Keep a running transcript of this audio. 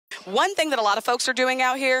One thing that a lot of folks are doing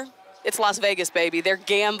out here, it's Las Vegas, baby. They're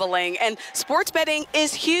gambling, and sports betting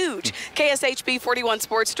is huge. KSHB 41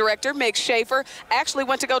 Sports Director Meg Schaefer actually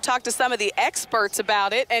went to go talk to some of the experts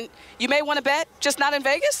about it, and you may want to bet, just not in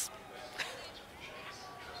Vegas.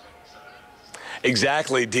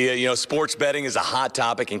 Exactly, Dia. You know, sports betting is a hot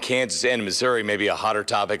topic in Kansas and Missouri, maybe a hotter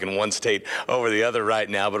topic in one state over the other right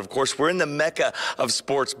now. But, of course, we're in the mecca of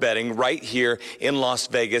sports betting right here in Las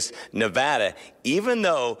Vegas, Nevada, even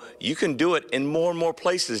though you can do it in more and more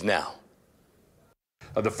places now.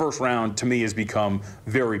 The first round, to me, has become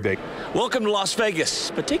very big. Welcome to Las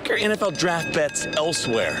Vegas, but take your NFL draft bets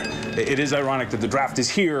elsewhere. It is ironic that the draft is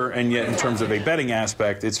here, and yet in terms of a betting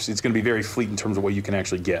aspect, it's going to be very fleet in terms of what you can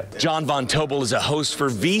actually get. John Von Tobel is a host for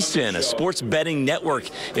VSiN, a sports betting network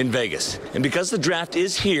in Vegas. And because the draft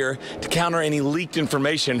is here, to counter any leaked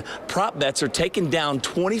information, prop bets are taken down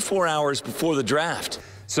 24 hours before the draft.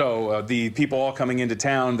 So the people all coming into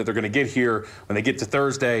town that they're going to get here, when they get to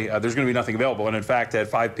Thursday, there's going to be nothing available. And in fact, at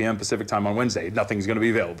 5 p.m. Pacific time on Wednesday, nothing's going to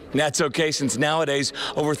be available. And that's okay, since nowadays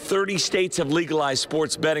over 30 states have legalized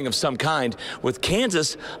sports betting of some kind, with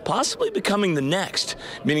Kansas possibly becoming the next,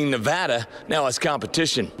 meaning Nevada now has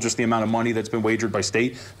competition. Just the amount of money that's been wagered by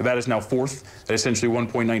state. Nevada is now fourth at essentially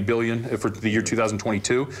 $1.9 billion for the year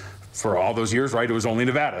 2022. For all those years, right, it was only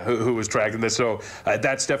Nevada who was tracking this. So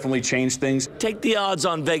that's definitely changed things. Take the odds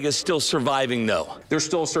on Vegas still surviving, though. There's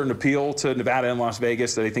still a certain appeal to Nevada and Las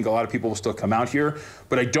Vegas that I think a lot of people will still come out here.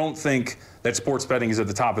 But I don't think that sports betting is at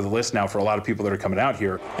the top of the list now for a lot of people that are coming out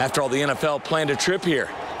here. After all, the NFL planned a trip here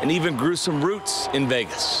and even grew some roots in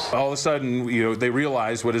Vegas. All of a sudden, you know, they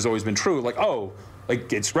realize what has always been true, like, oh,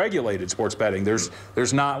 like it's regulated sports betting. There's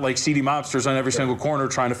not like seedy mobsters on every single corner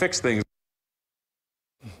trying to fix things.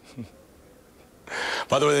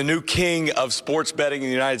 By the way, the new king of sports betting in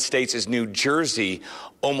the United States is New Jersey.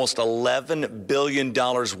 Almost $11 billion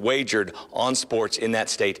wagered on sports in that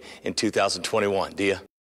state in 2021. Dia?